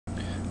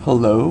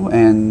Hello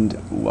and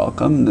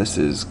welcome. This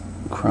is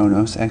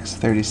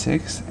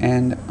KronosX36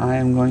 and I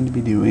am going to be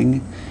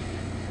doing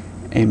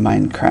a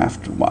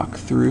Minecraft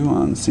walkthrough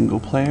on single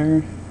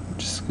player. I'm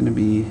just going to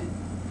be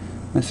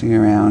messing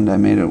around. I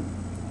made a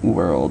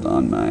world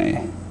on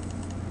my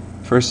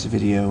first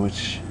video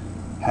which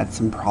had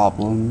some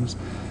problems,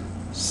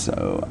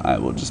 so I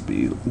will just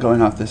be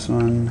going off this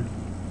one.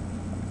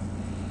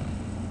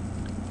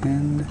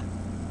 And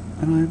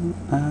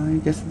I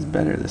guess it's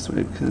better this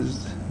way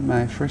because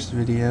my first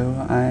video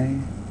I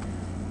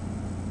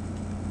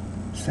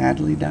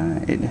sadly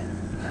died.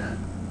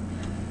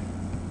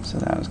 So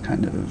that was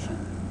kind of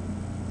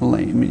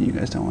lame and you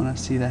guys don't want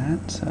to see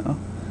that, so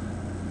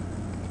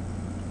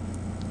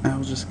I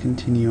will just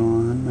continue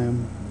on my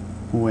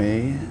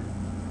way.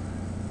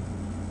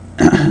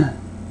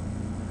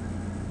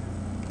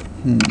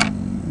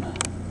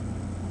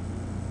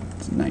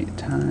 It's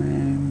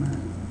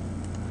nighttime.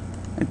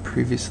 I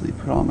previously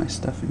put all my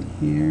stuff in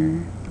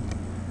here,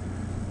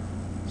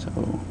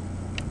 so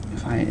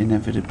if I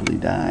inevitably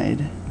died,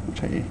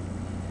 which I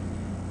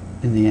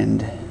in the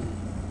end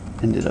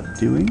ended up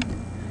doing,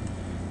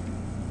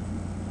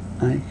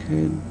 I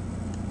could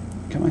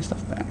get my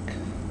stuff back.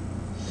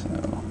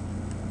 So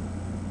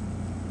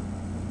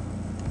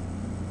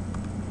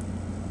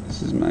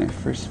this is my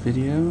first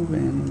video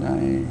and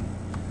I'm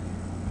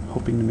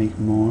hoping to make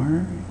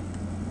more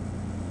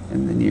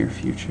in the near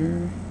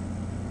future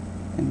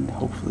and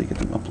hopefully get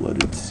them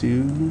uploaded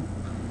soon.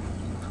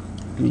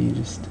 Me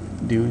just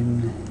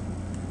doing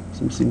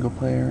some single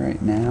player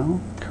right now,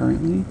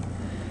 currently,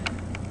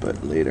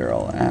 but later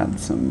I'll add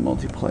some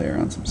multiplayer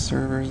on some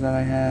servers that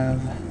I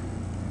have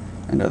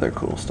and other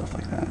cool stuff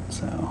like that.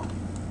 So,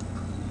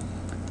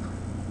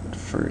 but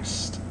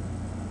first,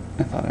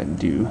 I thought I'd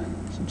do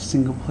some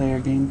single player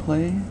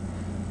gameplay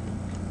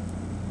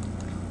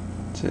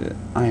to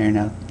iron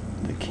out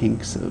the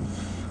kinks of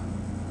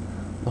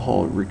the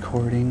whole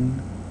recording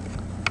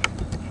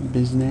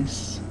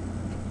business,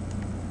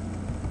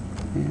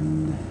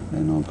 and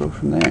then I'll go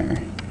from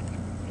there.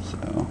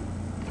 So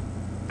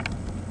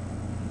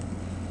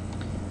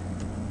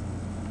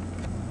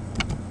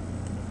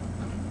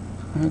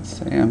I would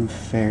say I'm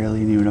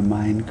fairly new to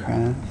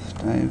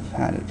Minecraft. I've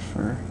had it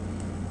for,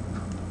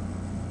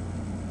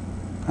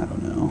 I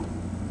don't know,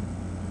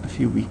 a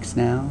few weeks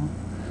now,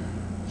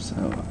 so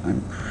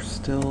I'm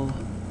still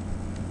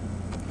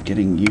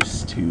getting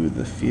used to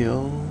the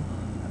feel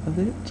of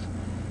it,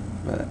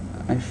 but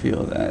I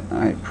feel that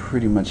I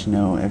pretty much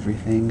know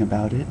everything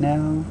about it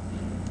now,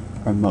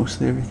 or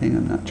mostly everything.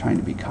 I'm not trying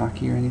to be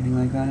cocky or anything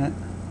like that.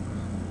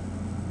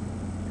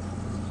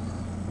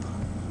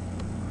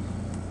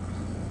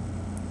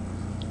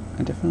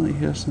 I definitely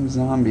hear some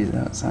zombies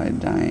outside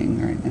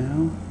dying right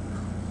now.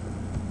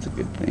 It's a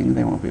good thing.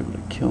 They won't be able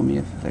to kill me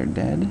if they're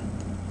dead.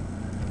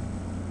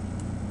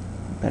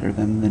 Better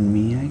them than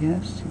me, I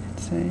guess you could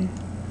say.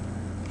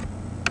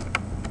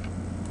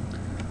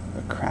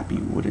 A crappy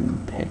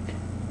wooden pick.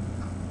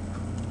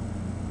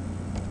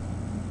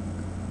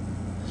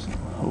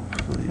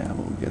 Hopefully I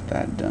will get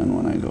that done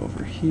when I go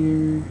over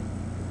here.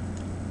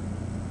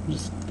 I'm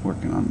just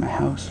working on my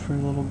house for a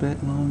little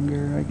bit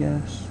longer, I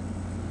guess.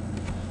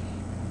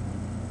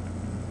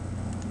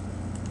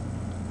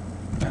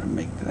 Gotta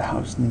make the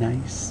house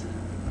nice.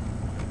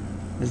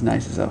 As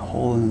nice as a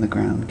hole in the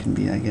ground can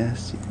be, I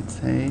guess you could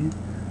say.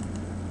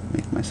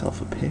 Make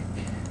myself a pick.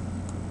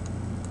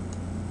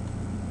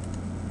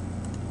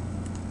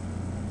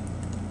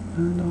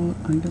 And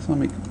I guess I'll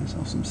make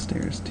myself some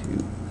stairs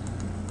too.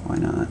 Why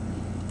not?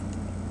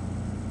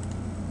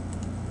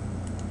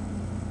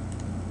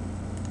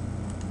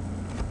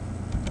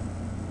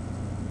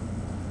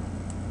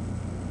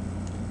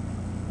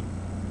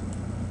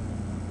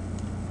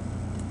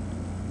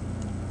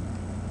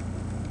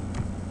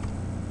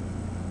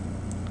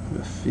 I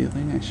have a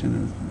feeling I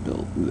shouldn't have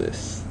built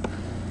this.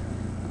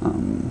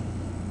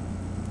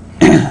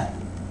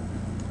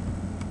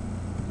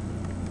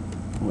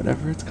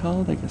 Whatever it's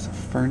called, I guess a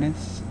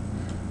furnace,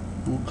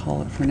 we'll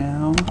call it for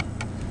now.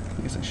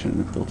 I guess I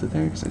shouldn't have built it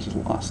there because I just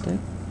lost it,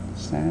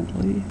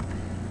 sadly.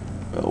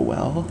 Oh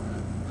well.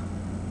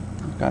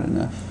 I've got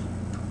enough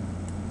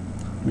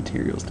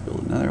materials to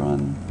build another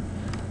one,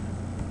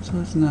 so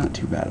it's not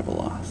too bad of a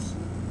loss.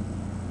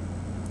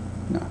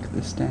 Knock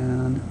this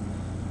down.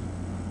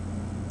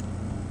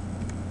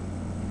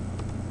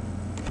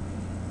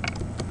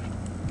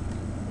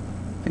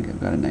 I think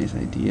I've got a nice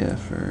idea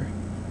for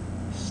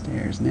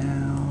stairs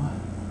now.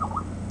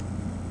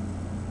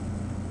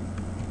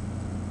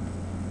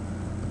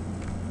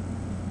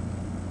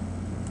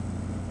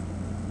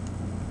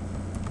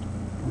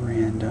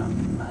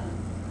 Random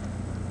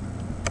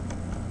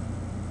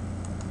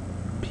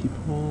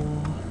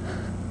people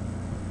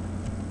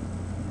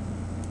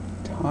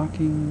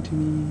talking to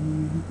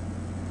me.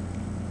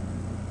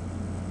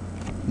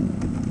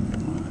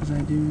 What was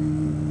I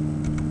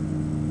doing?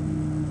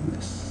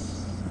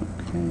 This.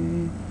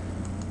 Okay.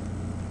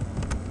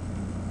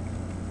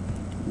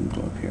 We'll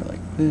go up here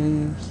like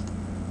this.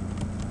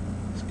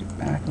 Let's get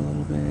back a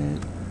little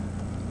bit.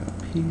 Go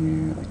up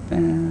here like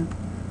that.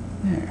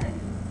 There.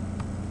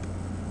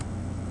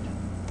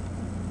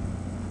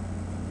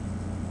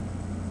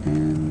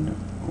 And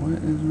what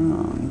is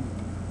wrong?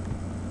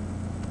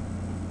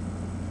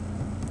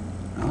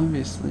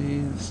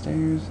 Obviously, the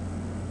stairs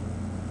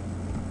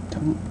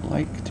don't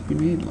like to be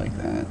made like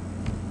that.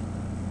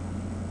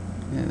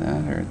 Yeah,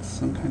 that or it's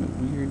some kind of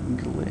weird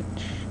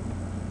glitch,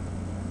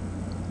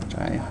 which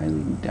I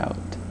highly doubt.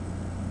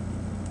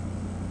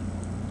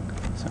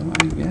 So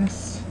I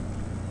guess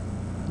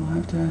I'll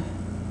have to,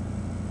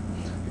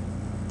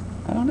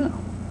 I don't know.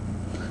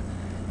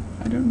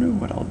 I don't know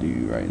what I'll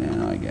do right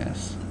now, I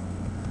guess.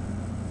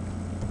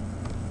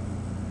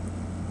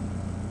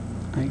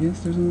 I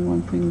guess there's only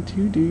one thing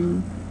to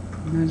do,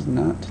 and that is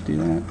not to do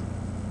that.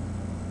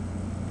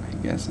 I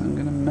guess I'm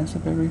gonna mess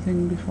up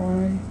everything before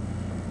I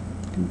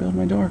can build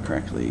my door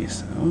correctly,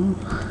 so...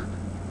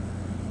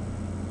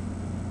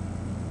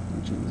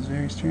 Which is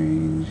very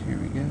strange. Here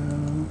we go.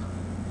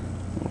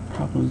 Little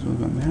problems with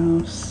my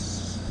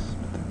mouse,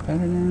 but they're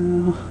better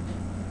now.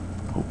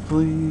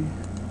 Hopefully.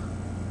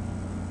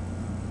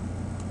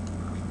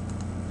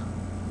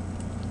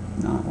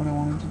 Not what I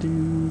wanted to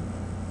do.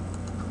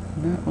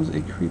 That was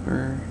a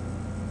creeper.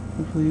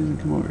 Hopefully he doesn't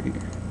come over here.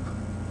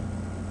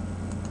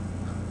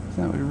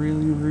 That would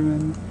really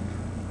ruin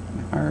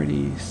my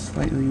already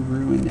slightly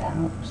ruined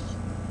house.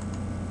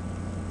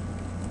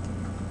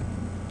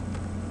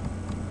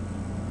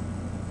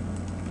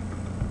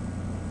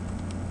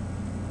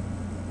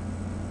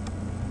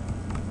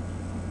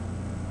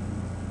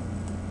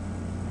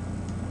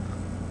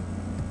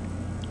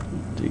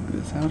 We'll dig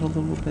this out a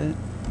little bit,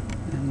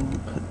 and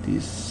we'll put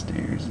these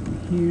stairs in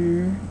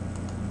here.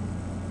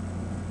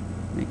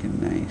 Make a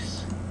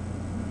nice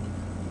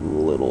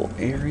little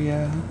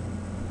area.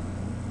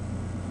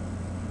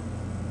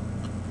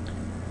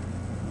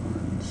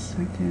 One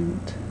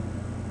second.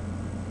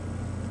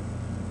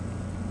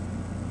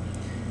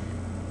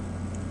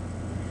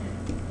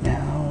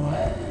 Now,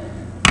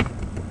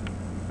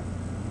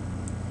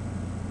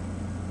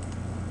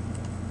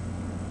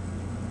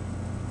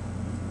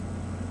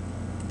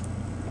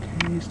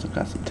 okay, still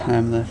got some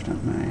time left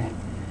on my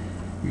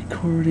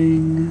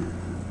recording.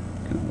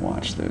 Gonna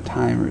watch the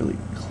time really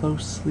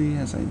closely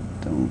as I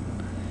don't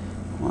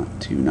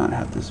want to not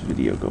have this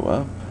video go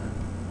up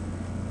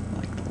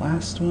like the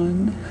last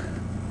one,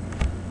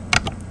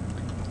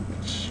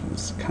 which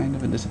was kind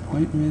of a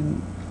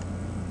disappointment,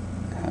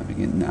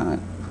 having it not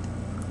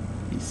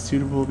be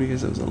suitable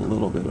because it was a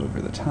little bit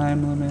over the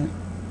time limit.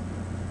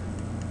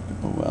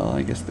 Oh well,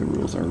 I guess the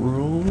rules are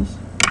rules,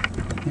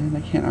 and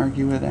I can't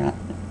argue with that.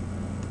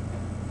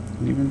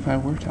 And even if I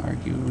were to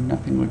argue,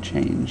 nothing would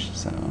change,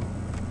 so...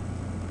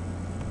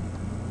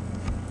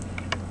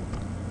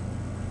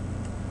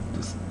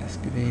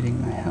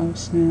 Excavating my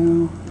house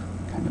now,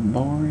 kind of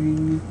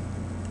boring,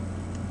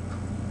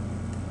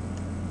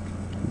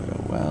 but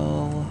oh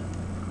well.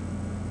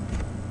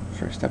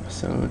 First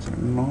episodes are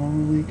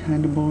normally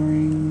kind of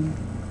boring,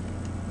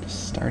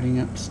 just starting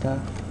up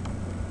stuff,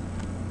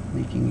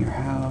 making your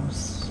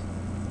house,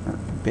 or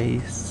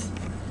base,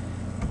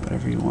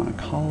 whatever you want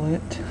to call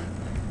it,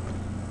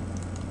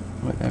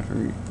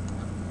 whatever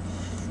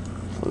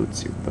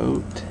floats your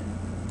boat.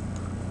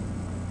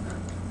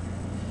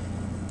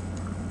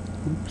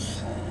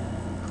 Oops.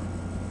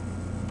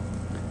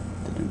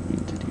 Didn't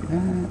mean to do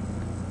that.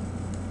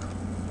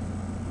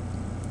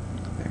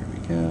 There we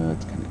go.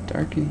 It's kind of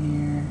dark in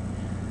here.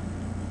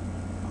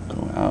 I'll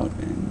go out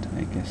and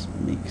I guess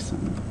make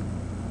some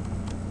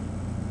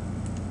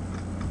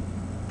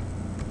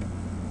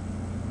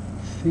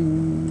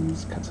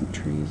things. Cut some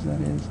trees,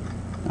 that is.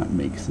 Not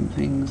make some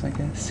things, I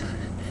guess.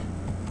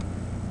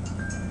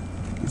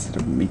 Instead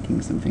of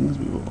making some things,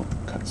 we will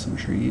cut some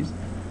trees.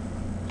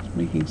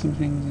 Making some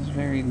things is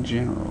very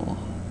general.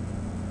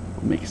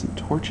 We'll make some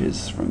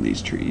torches from these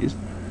trees.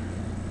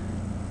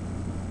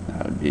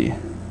 That would be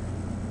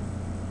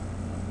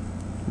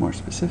more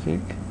specific.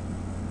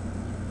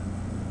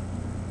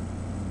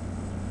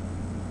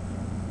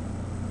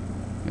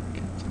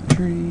 Get to the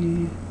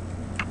tree.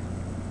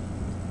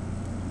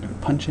 I'm gonna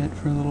punch it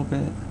for a little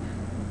bit.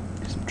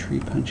 Do some tree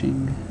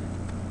punching.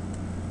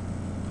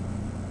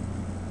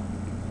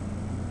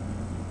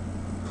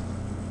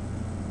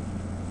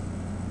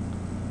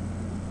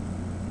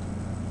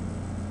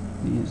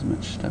 Need as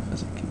much stuff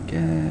as I can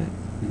get.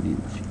 I need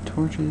a few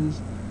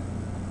torches.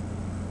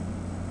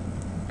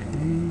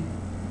 Okay,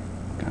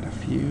 got a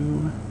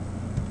few.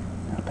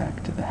 Now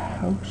back to the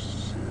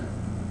house.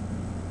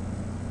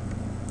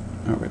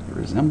 Or it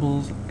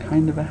resembles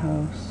kind of a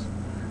house.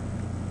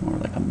 More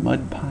like a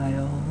mud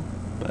pile,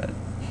 but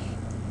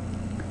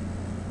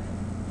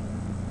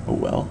oh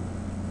well.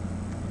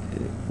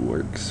 It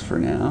works for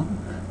now.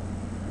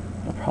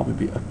 It'll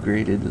probably be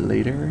upgraded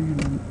later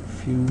in a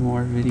few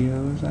more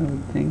videos, I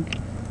would think.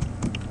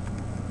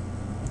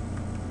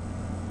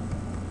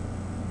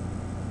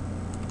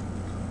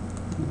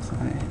 As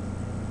I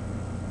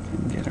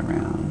can get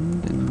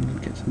around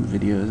and get some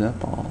videos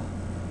up, I'll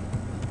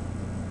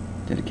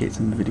dedicate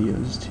some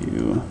videos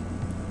to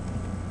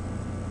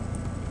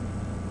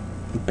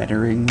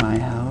bettering my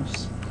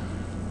house,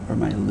 or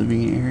my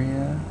living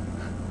area,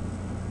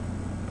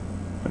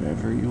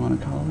 whatever you want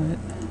to call it.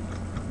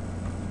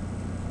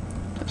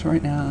 Because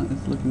right now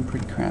it's looking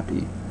pretty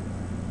crappy.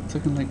 It's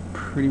looking like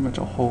pretty much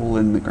a hole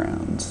in the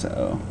ground,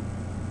 so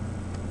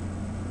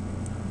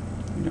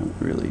we don't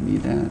really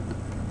need that.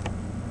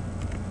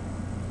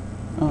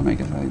 Oh, and I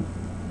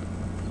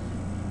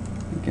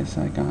guess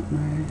I got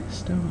my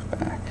stove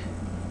back.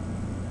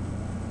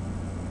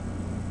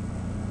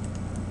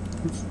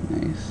 It's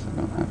nice. I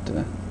don't have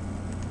to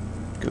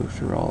go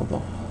through all the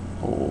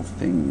whole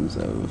things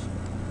of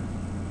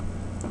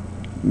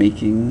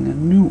making a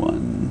new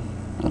one.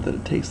 Not that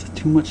it takes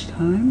too much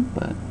time,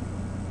 but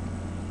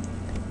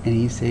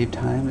any saved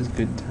time is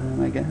good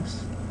time, I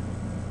guess.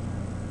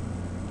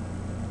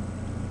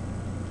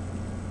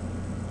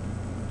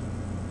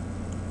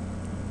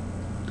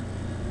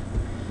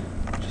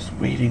 Just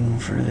waiting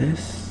for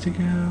this to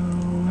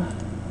go.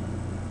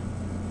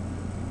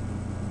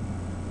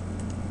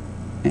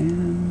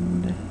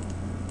 And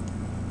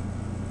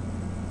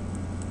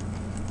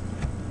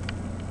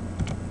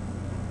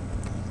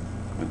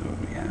with what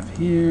we have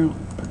here, we'll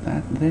put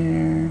that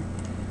there.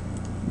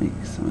 Make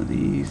some of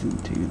these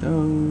into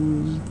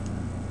those.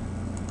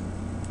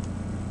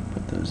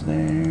 Put those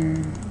there.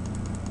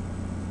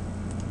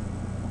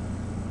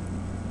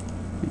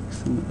 Make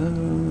some of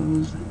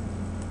those.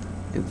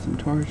 Get some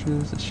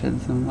torches to shed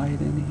some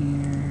light in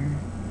here.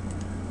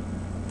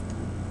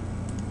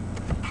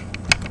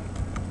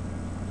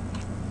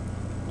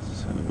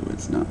 So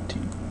it's not too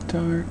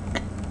dark.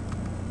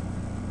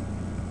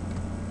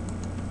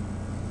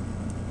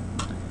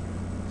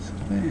 So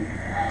there.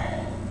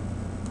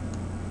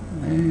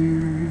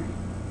 There.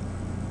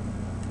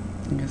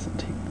 I guess I'll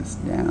take this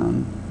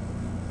down.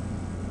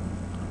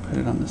 Put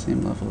it on the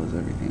same level as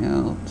everything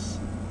else.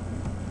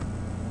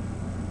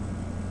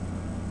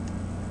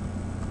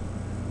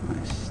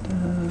 My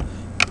stuff.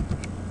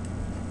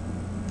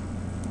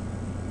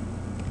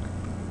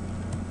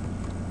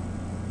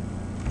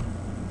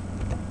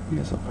 I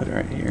guess I'll put it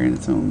right here in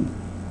its own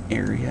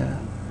area.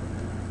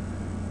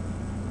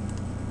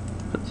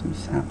 Put some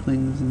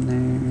saplings in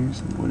there,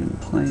 some wooden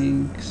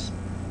planks.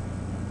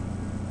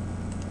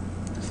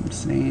 Some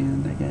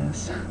sand, I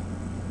guess.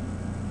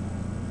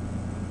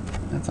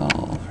 That's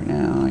all for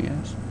now, I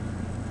guess.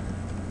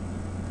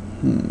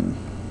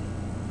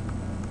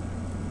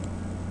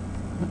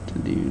 What to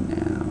do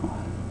now?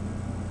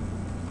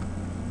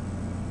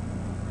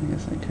 I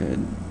guess I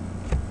could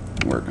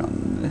work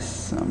on this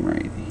some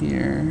right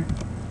here.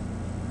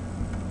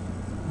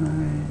 5.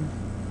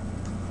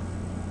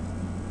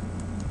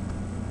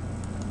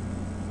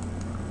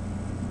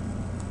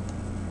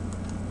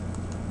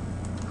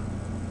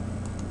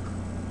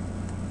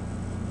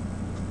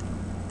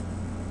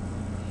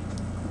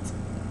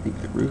 Make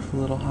the roof a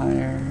little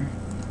higher.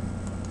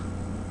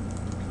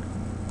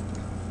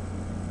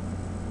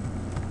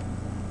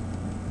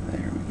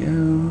 There we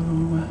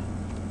go.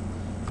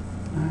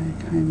 I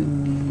kind of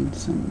need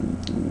some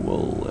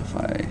wool if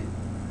I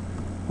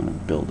want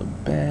to build a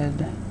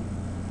bed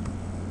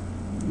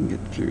and get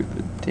through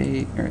the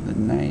day or the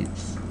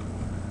nights.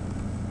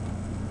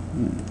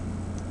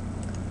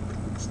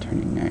 It's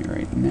turning night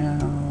right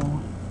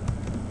now.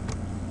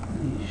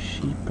 Any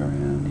sheep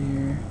around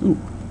here? Ooh,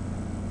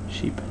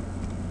 sheep.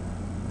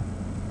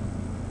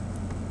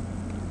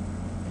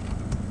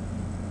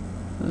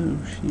 Hello,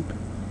 sheep.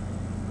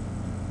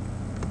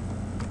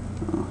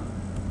 Oh.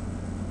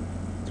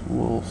 It's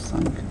wool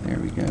sunk. There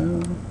we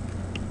go.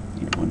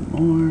 Need one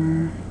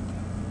more.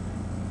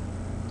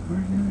 Where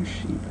are the other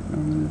sheep?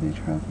 Normally they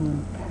travel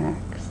in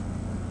packs.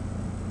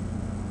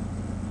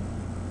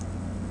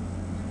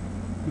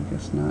 I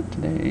guess not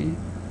today.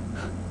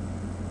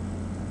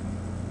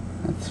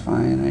 That's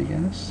fine, I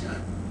guess.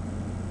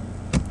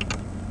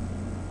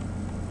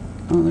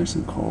 Oh, there's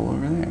some coal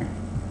over there.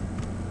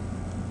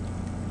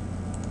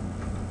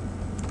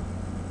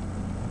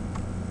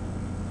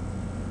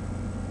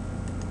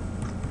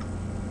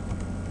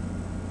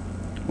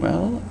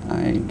 Well,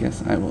 I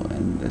guess I will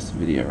end this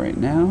video right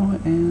now,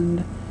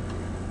 and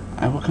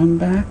I will come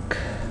back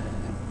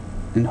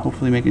and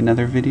hopefully make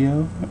another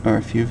video, or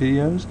a few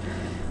videos,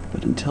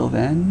 but until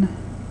then,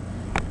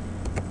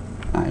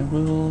 I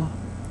will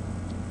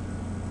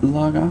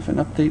log off and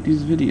update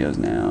these videos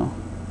now.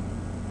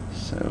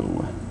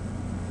 So,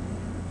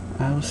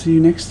 I will see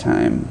you next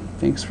time.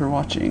 Thanks for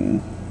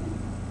watching.